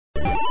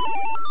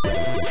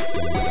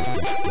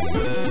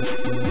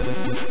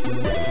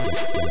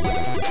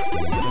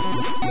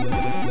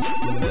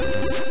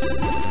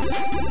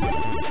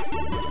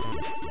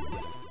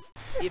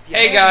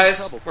Hey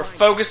guys, we're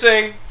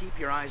focusing. Keep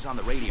your eyes on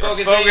the radio.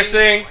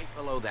 Focusing. Right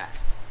below that.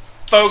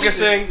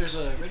 Focusing. There's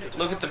a radio.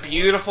 Look at the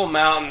beautiful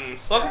mountain.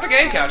 Welcome to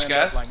Game Couch,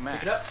 guys.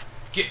 Pick it up.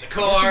 Get in the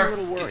car.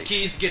 Get the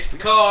keys. Get to the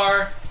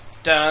car.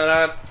 Da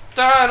da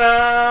da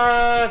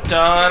da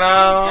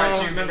da. Alright,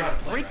 so you remember how to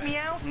play, Freak me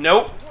out?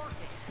 Nope.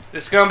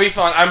 This is gonna be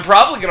fun. I'm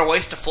probably gonna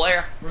waste a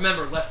flare.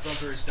 Remember, left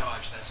bumper is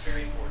dodge. That's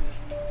very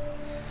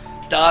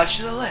important. Dodge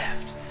to the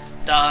left.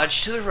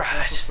 Dodge to the Also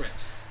right.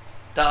 sprints.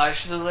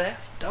 Dodge to the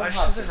left. Dodge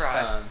Hot to the this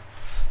right. time.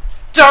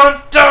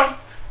 Dun dun.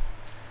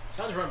 It's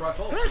time to run Broad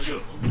Falls. So we do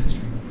a little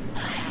history.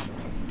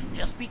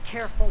 Just be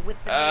careful with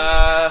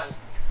the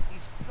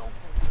These gopher-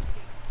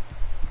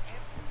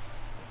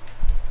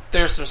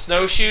 There's some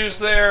snowshoes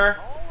there.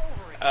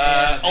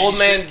 And Old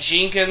man manuscript.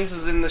 Jenkins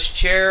is in this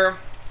chair. And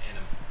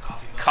a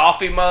coffee mug.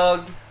 Coffee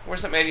mug.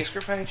 Where's that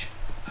manuscript page?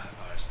 I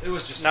thought it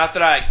was just. Not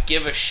that I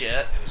give a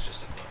shit. It was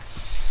just a book.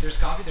 There's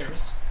coffee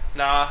thermos,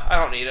 Nah, I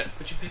don't need it.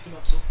 but you picked them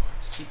up so far.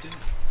 Just keep doing it.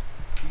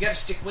 You gotta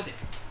stick with it.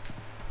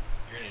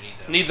 You're gonna need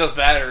those. Need those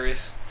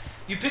batteries.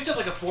 You picked up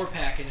like a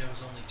 4-pack and it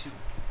was only 2.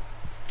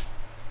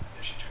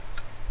 I should turn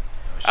this. No,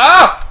 I should-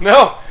 Ah!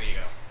 No! There you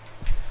go.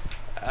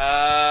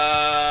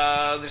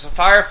 There's a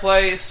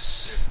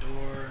fireplace. There's a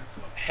door.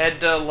 Go up. Head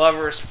to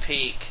Lover's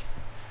Peak.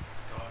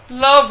 Go up.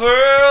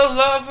 Lover,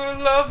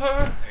 lover,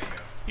 lover. There you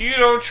go. You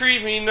don't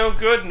treat me no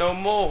good no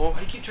more. Why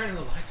do you keep turning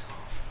the lights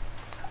off?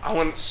 I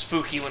want it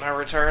spooky when I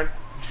return.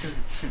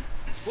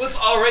 Well, it's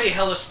already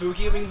hella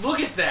spooky. I mean, look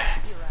at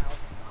that.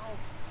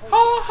 Ha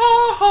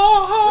ha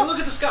ha I mean, ha. look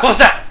at the sky. What's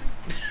that?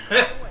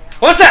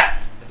 What's that?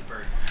 That's a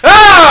bird.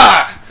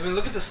 Ah! I mean,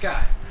 look at the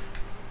sky.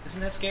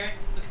 Isn't that scary?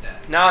 Look at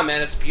that. Nah,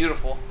 man, it's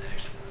beautiful.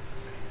 Actually, that's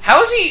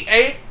How is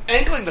he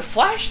angling the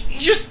flash? He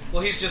just...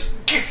 well, he's just.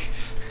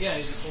 Yeah,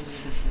 he's just holding it.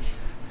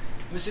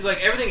 Let me see,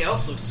 like, everything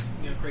else looks,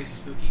 crazy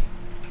spooky.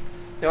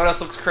 You know what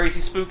else looks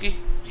crazy spooky?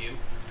 You.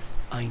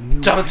 I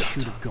knew Dun, I dun,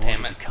 should dun. have gone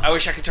Damn to it. the I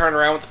wish I could turn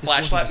around with the This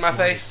wasn't flashlight in the my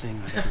smartest face.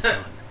 thing I'd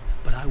ever done,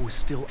 but I was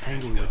still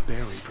angry with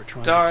Barry for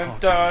trying to Dun, talk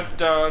dun, me out of it.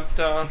 dun,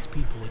 dun. These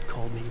people had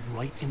called me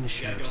right in the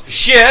sheriff's go. station.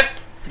 Shit!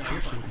 The No, you're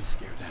cops fine. wouldn't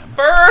scare them. And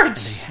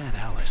Birds! they had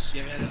Alice.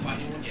 You haven't had to fight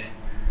anyone yet.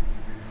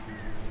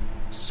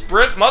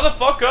 Sprint,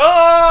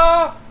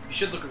 motherfucker! You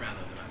should look around,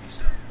 though. There might be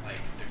stuff. Like,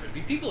 there could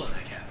be people in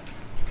that cabin.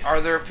 You could Are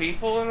there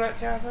people in that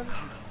cabin? I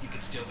don't know. You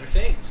could steal their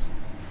things.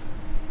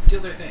 Steal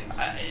their things.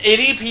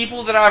 Any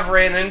people that I've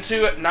ran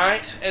into at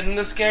night in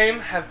this game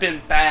have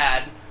been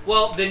bad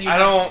Well, then you. I have,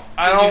 don't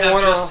then you have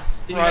wanna just-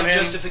 Then you run have in.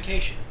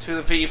 justification. to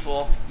the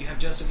people. You have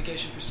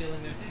justification for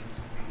stealing their things.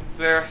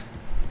 They're...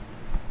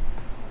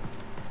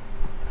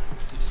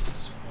 So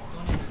just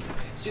walk on in. It's okay.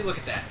 See, look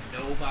at that.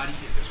 Nobody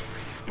here. There's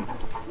a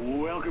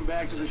radio. Welcome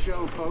back to the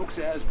show, folks.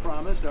 As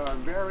promised, our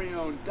very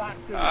own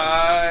Dr.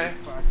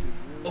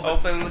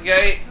 Open the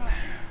gate,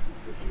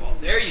 Well,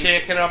 there you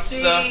kicking go. up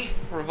See? the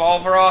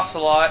revolver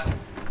ocelot.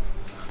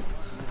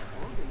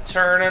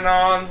 Turning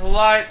on the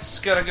lights,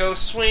 gotta go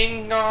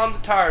swing on the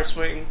tire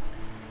swing.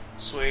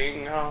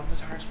 Swing on the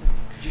tire swing.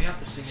 Did you have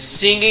to sing?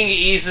 Singing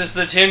eases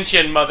the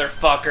tension,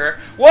 motherfucker.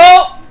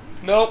 Whoa!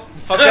 Nope.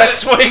 Fuck that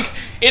swing.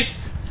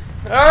 It's...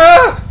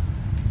 Ah!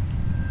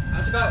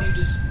 How's about you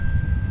just... I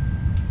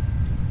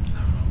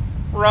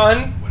don't know. Run.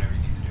 Whatever you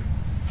need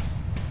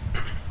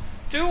to do.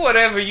 Do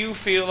whatever you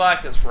feel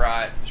like is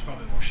right. There's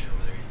probably more shit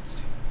over there you can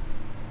steal.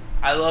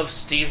 I love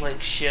stealing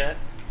shit.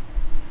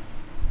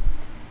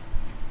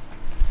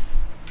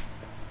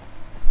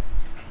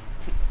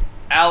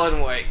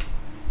 Alan Wake.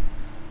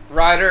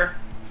 Writer,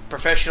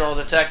 professional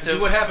detective,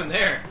 Dude, what happened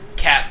there?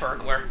 cat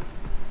burglar.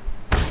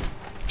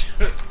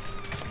 Cat.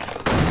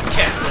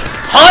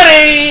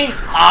 Honey,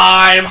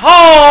 I'm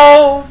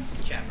home!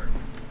 Cat burglar.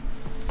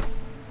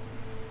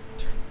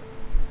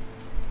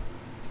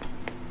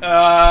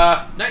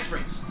 Night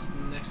Springs. It's the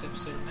next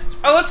episode of Night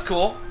Springs. Oh, that's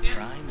cool.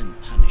 Crime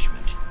and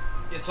punishment.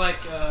 It's like,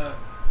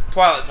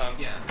 Twilight Zone.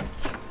 yeah.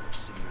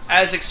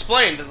 As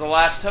explained in the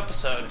last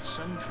episode.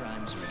 Some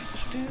crimes are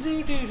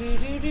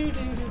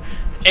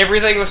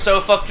Everything was so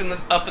fucked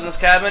up in this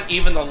cabin,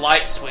 even the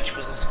light switch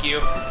was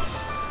askew.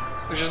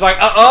 Which is like,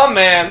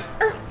 man.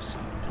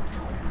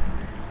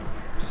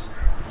 Just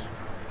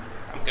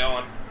I'm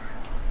going.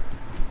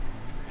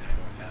 you're not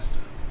going fast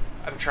enough.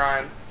 I'm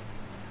trying.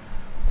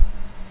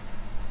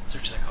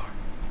 Search that car.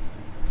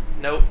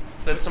 Nope.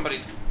 That's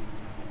somebody's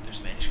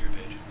There's a manuscript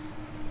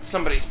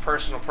page.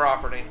 personal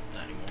property.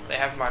 Not anymore. They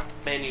have my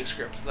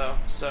manuscript though,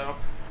 so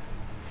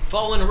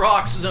Fallen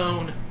Rocks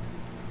Zone.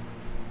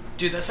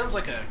 Dude, that sounds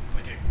like a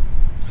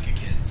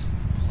kid's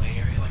play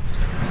area, like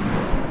Discovery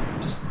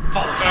Zone. Just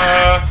follow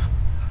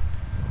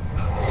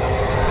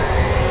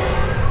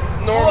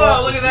normal.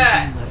 Whoa, look at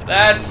that!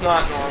 That's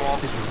not normal.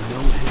 This was no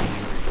head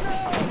injury.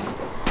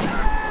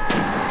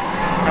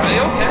 Are they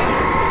okay?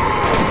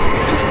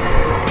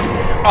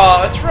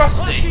 Oh, it's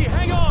Rusty.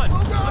 Hang on!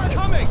 I'm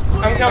coming!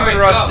 I'm coming,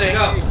 Alright, Rusty.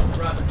 Go.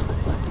 Run.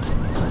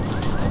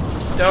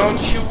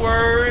 Don't you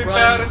worry Run.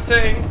 about a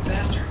thing.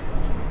 Faster.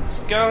 It's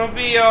gonna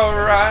be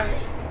alright.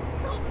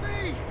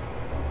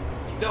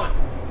 Keep going.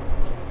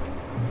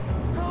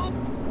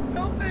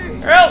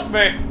 Help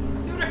me!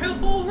 Dude, gonna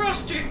help old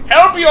Rusty.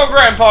 Help your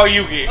Grandpa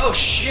Yugi! Oh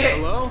shit!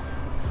 Hello?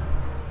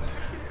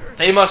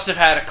 They must have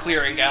had a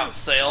clearing out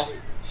sale.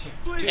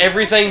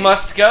 Everything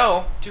must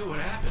go. Dude, what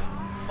happened?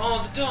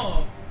 Oh, the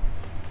dog.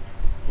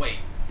 Wait.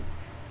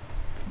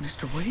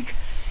 Mr. Wake?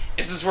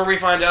 Is this where we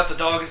find out the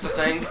dog is the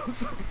thing?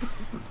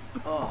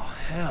 Oh,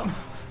 hell.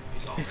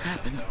 He's all It messed up,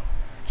 happened. though.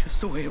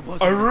 Just the way it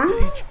was on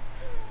the page.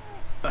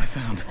 I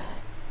found.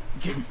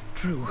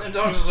 True. And the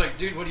dog's just like,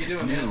 dude, what are you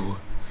doing, man? New.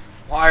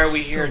 Why are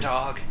we here,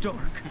 dog?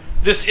 Dark.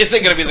 This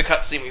isn't going to be the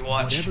cutscene we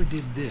watch. Whatever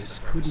did this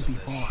couldn't be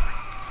of this?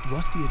 far.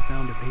 Rusty had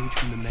found a page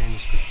from the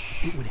manuscript.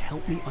 It would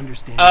help me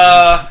understand what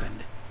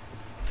happened.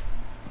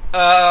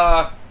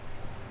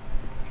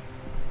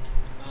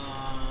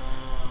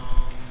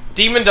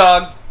 Demon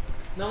dog.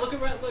 No, look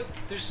around. Look,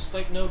 there's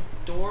like no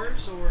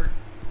doors or.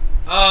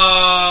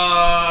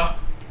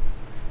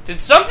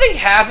 Did something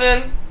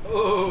happen?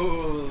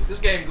 Oh, this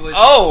game glitched.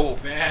 Oh,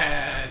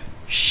 Bad.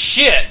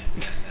 shit.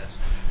 That's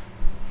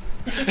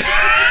fine.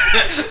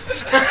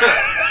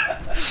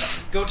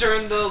 Go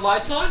turn the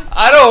lights on?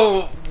 I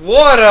don't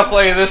want to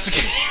play this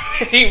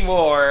game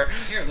anymore.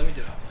 Here, let me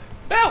do it.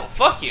 No,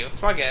 fuck you.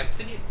 It's my game.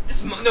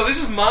 This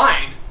is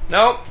mine.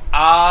 Nope,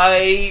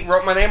 I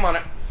wrote my name on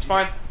it. It's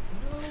fine.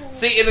 No.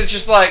 See, and it's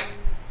just like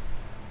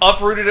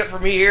uprooted it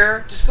from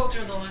here. Just go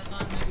turn the lights on.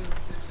 Maybe it'll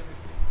fix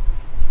everything.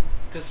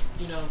 Because,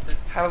 you know,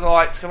 that's... How do the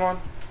lights come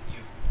on? You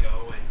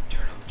go and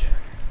turn on the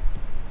generator.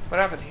 What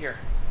happened here?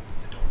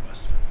 The door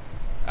busted.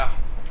 Oh,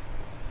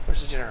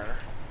 where's the generator?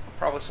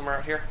 Probably somewhere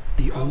out here.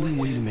 The only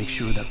way to make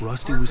sure that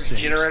Rusty was safe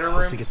Generator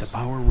was to rooms? get the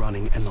power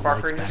running and the Spark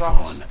lights Ranger's back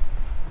office? on.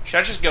 Should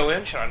I just go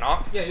in? Should I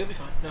knock? Yeah, you'll be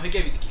fine. No, he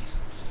gave you the keys.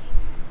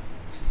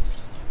 See,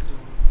 just unlock the door.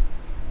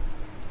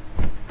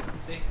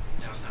 See?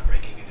 Now it's not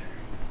breaking it in.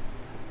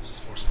 It's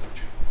just forcing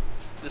entry.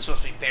 This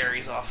must be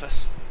Barry's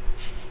office.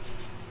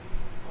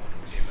 I wonder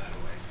who gave that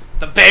away.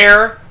 The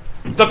bear!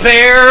 The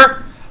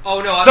bear!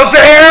 Oh no, I The thought...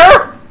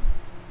 bear!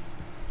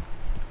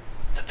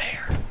 The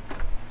bear.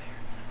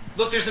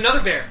 Look, there's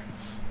another bear.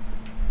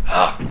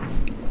 Ah.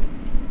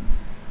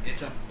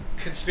 It's a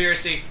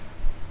conspiracy.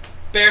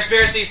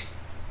 Bearspiracies.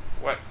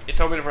 What? It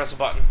told me to press a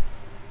button.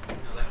 No,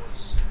 that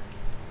was...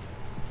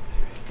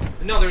 Maybe.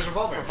 No, there was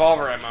revolver.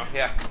 Revolver ammo,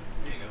 yeah. There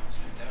you go. Let's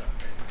pick that up.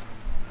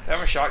 Do I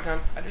have a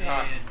shotgun? I do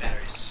not. And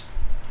batteries.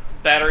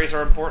 Batteries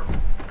are important.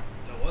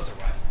 That was a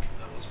rifle.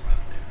 That was a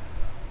rifle.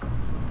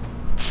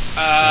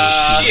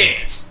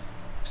 Shit!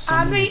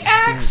 Someone the had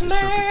scared the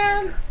circuit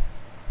X-Man. breaker.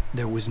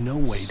 There was no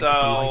way to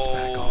get the lights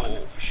back on.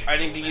 I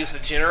need to use the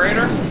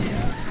generator?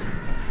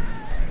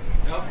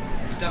 Nope.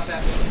 Stuff's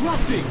happening.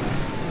 Rusty!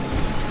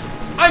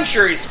 I'm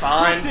sure he's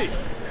fine.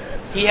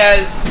 He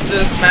has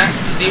the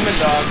Max the Demon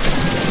Dog.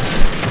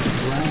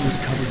 The ground was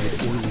covered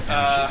with oily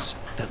patches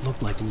that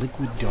looked like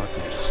liquid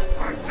darkness.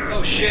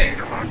 Oh shit.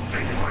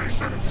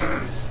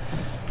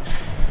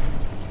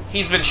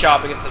 He's been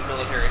shopping at the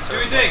military Do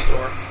surplus you think?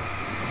 store.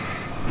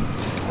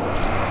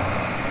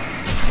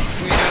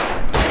 Here you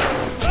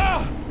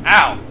go.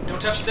 Ow!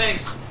 Don't touch the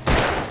things.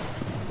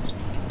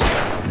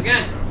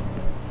 Again.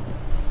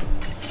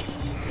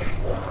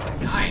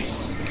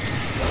 Nice.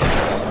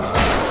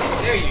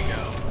 There you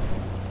go.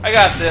 I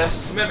got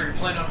this. Remember, you're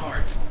playing on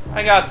hard.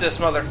 I got this,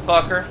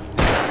 motherfucker.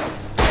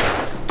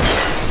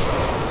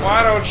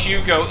 Why don't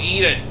you go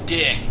eat a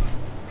dick?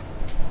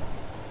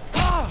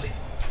 See,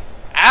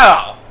 Ow!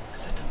 I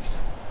said don't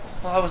stop.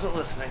 Well, I wasn't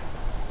listening.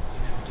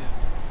 You never do.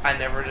 I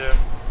never do. Never.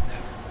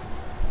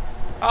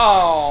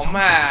 Oh, Something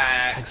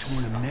had Max.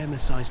 torn a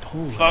mammoth-sized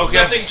hole. in Focus.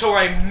 Something tore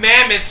a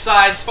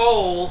mammoth-sized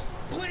hole.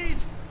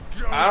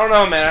 I don't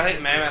know, man. I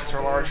think mammoths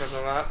are larger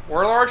than that.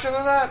 We're larger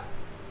than that?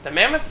 Do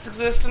mammoths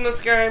exist in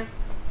this game?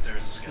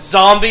 There's a skeleton.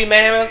 Zombie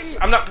mammoths?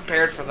 I'm not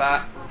prepared for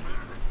that.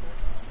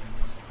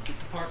 Get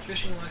the park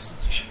fishing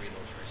license. You should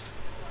reload first.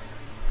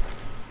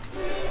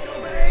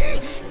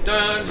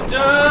 Dun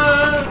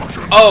dun.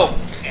 Oh,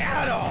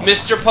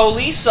 Mr.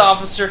 Police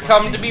Officer,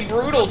 come to be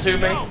brutal to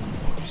me. Oh,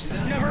 did you see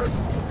that?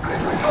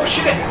 Oh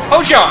shit!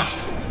 Oh, John.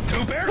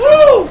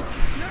 Woo!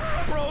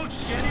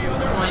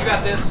 Come on, you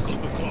got this.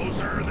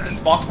 This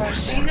box You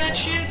seen that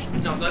shit?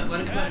 No, let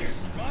him come out here.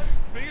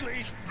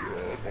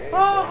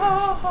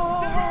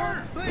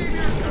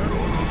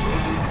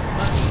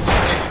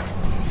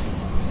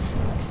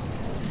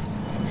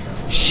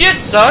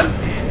 Shit, son.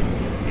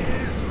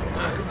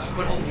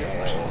 Quit holding your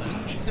flashlight.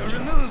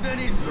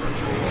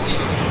 See,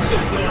 you still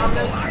put it on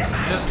there?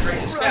 It doesn't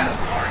drain as fast.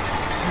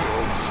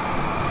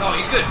 Oh,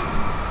 he's good.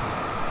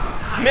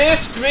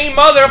 Missed me,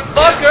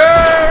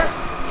 motherfucker.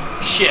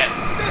 Shit.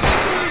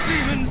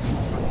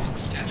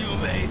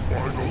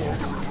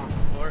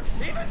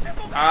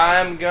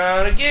 I'm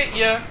gonna get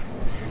ya.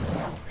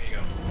 There you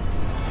go.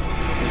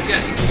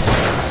 Again.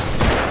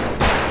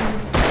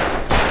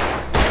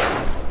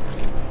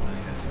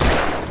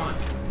 Come on.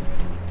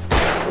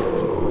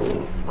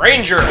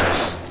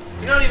 Rangers.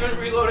 You're not even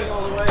reloading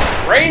all the way.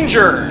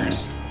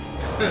 Rangers.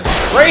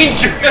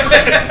 Rangers.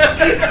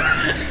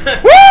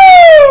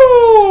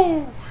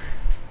 Woo!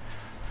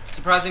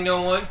 Surprising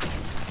no one.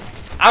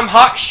 I'm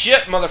hot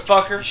shit, You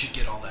motherfucker. should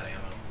get all that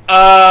ammo.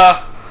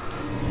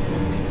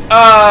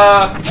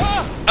 Oh,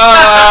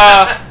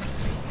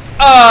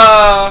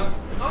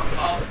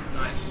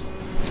 nice.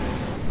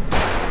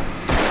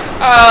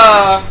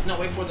 No,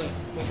 wait for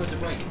it to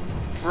break.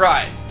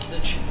 Right.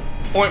 Then shoot them.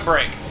 Point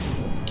break.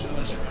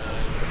 Unless you run out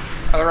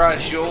of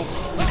Otherwise, you'll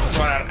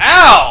run out.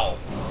 Ow!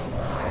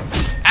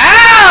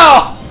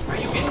 Ow! Are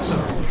you getting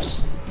some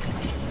loose?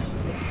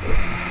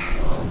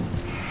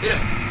 Hit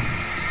him.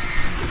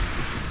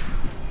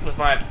 With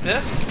my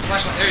fist?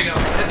 Flashlight, there you go.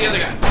 Hit the other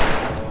guy.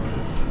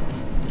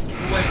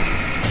 Wait.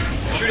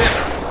 Shoot him.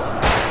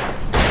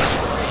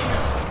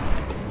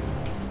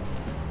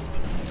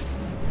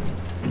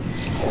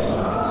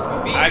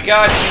 I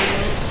got you.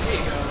 There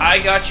you go. I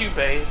got you,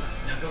 babe.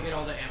 Now go get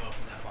all the ammo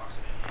from that box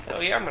of ammo.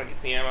 Oh yeah, I'm gonna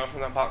get the ammo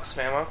from that box of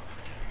ammo.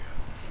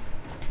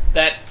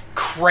 That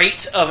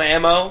crate of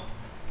ammo.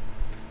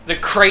 The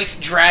crate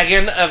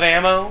dragon of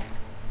ammo.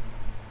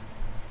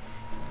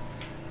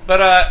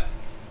 But,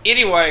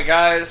 anyway,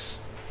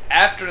 guys,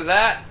 after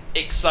that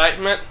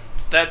excitement,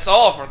 that's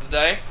all for the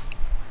day.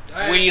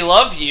 Right. We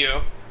love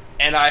you,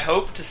 and I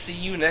hope to see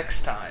you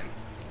next time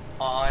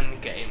on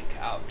Game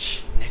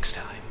Couch. Next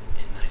time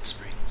in Night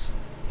Springs.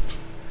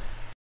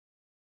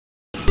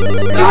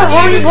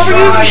 What were you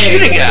even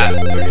shooting at?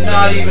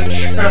 Not even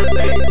trying.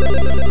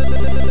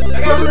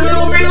 I got a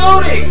little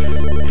reloading.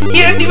 He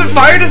hadn't even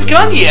fired his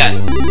gun yet.